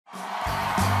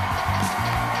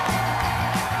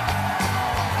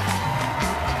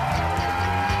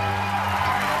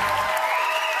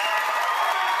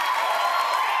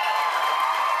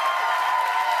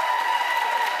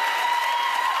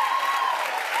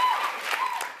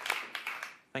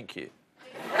Thank you.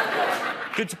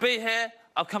 Good to be here.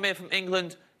 I've come here from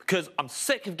England because I'm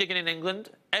sick of gigging in England.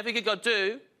 Every gig I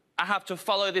do, I have to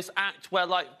follow this act where,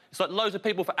 like, it's like loads of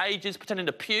people for ages pretending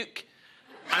to puke.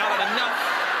 And I've had enough.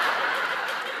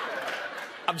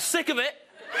 I'm sick of it.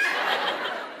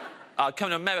 I come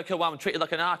to America where I'm treated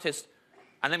like an artist.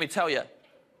 And let me tell you,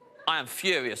 I am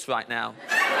furious right now.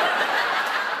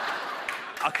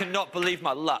 I cannot believe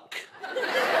my luck.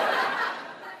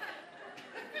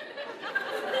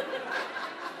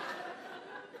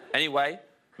 Anyway,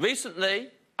 recently,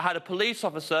 I had a police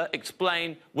officer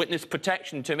explain witness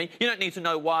protection to me. You don't need to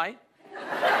know why.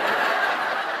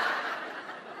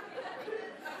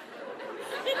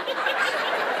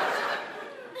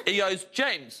 He goes,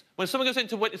 James, when someone goes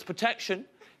into witness protection,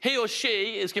 he or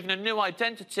she is given a new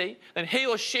identity, then he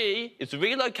or she is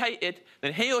relocated,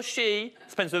 then he or she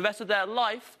spends the rest of their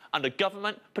life under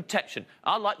government protection.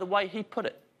 I like the way he put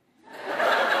it.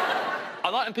 I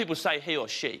like when people say he or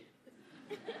she.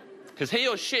 Because he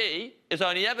or she is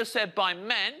only ever said by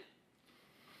men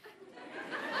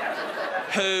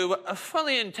who are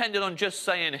fully intended on just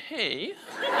saying he,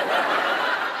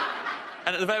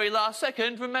 and at the very last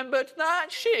second remembered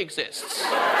that she exists.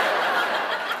 Yeah,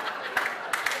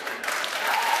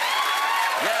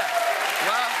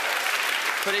 well,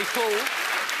 pretty cool.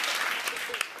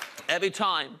 Every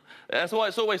time. That's why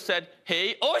it's always said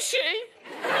he or she.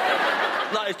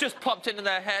 Like, it's just popped into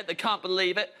their head, they can't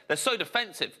believe it. They're so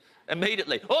defensive.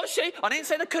 Immediately. Or she. I didn't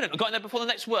say they couldn't. I got in there before the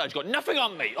next word. You got nothing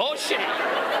on me. Or she.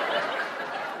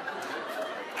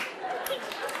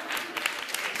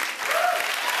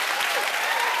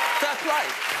 Fair play.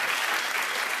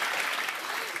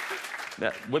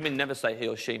 Yeah, women never say he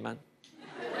or she, man.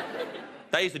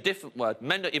 They use a different word.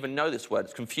 Men don't even know this word.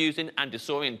 It's confusing and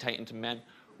disorientating to men.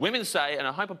 Women say, and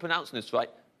I hope I'm pronouncing this right,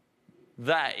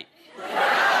 they.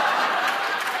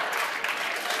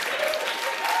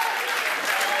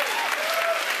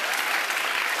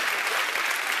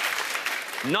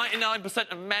 99%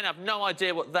 of men have no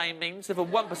idea what they means. If a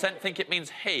 1% think it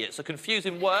means he. It's a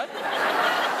confusing word.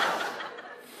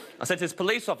 I said to this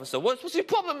police officer, what's your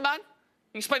problem, man?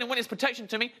 You explaining witness protection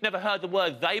to me? Never heard the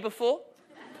word they before?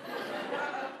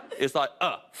 It's like,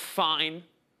 fine,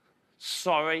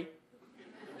 sorry.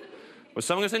 When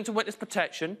someone goes into witness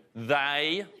protection,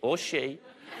 they or she...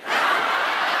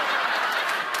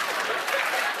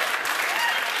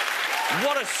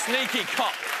 What a sneaky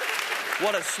cop.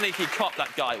 What a sneaky cop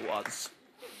that guy was.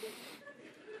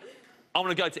 I want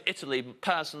to go to Italy,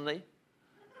 personally.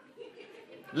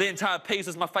 Leaning Tower of Pisa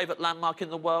is my favourite landmark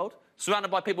in the world. Surrounded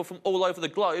by people from all over the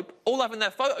globe, all having their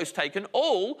photos taken,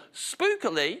 all,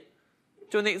 spookily,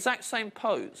 doing the exact same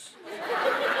pose.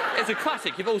 It's a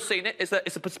classic, you've all seen it.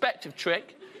 It's a perspective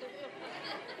trick.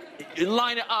 You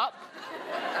line it up.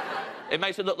 It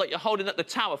makes it look like you're holding up the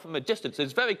tower from a distance.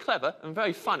 It's very clever and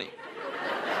very funny.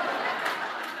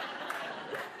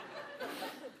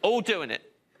 All doing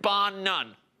it, bar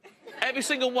none. Every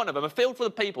single one of them, a field full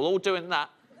of people all doing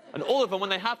that. And all of them, when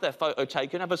they have their photo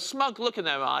taken, have a smug look in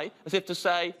their eye, as if to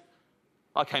say,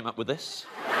 I came up with this.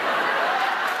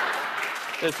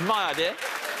 It's my idea.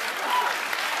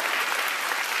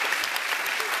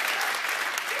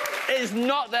 It is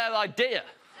not their idea.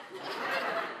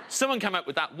 Someone came up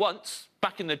with that once,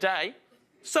 back in the day.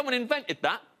 Someone invented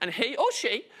that, and he or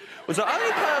she was the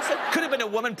only person... Could have been a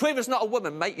woman. Prove it's not a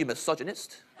woman, mate, you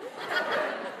misogynist.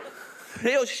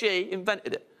 He or she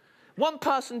invented it. One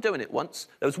person doing it once.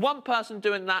 There was one person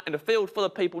doing that in a field full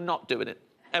of people not doing it.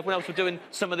 Everyone else was doing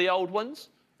some of the old ones.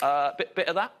 Bit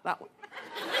of that one.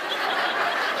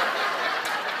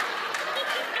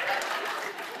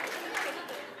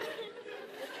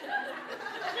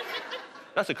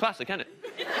 That's a classic, isn't it?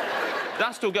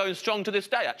 That's still going strong to this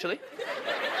day, actually.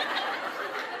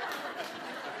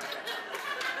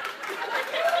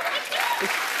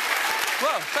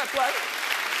 Well, fair play.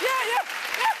 Yeah.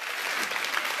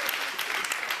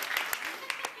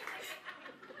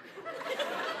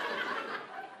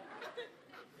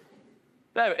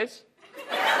 There it is.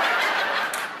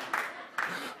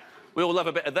 We all love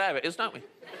a bit of there it is, don't we?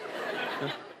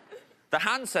 The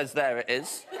hand says there it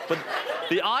is, but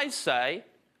the eyes say,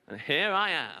 and here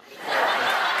I am.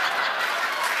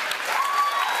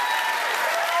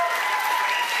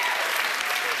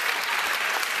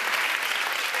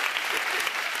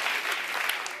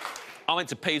 I went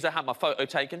to Pisa, had my photo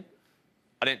taken.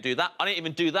 I didn't do that. I didn't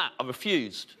even do that. I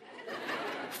refused.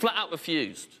 Flat out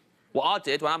refused. What I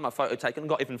did when I had my photo taken, I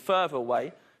got even further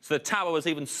away, so the tower was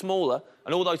even smaller,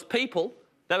 and all those people,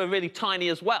 they were really tiny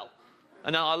as well.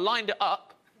 And then I lined it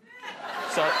up,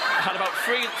 so I had about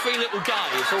three little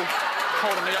guys all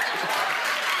holding me up.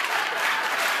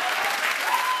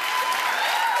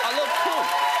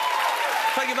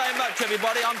 you very much,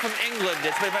 everybody. I'm from England.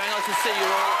 It's been very nice to see you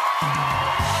all.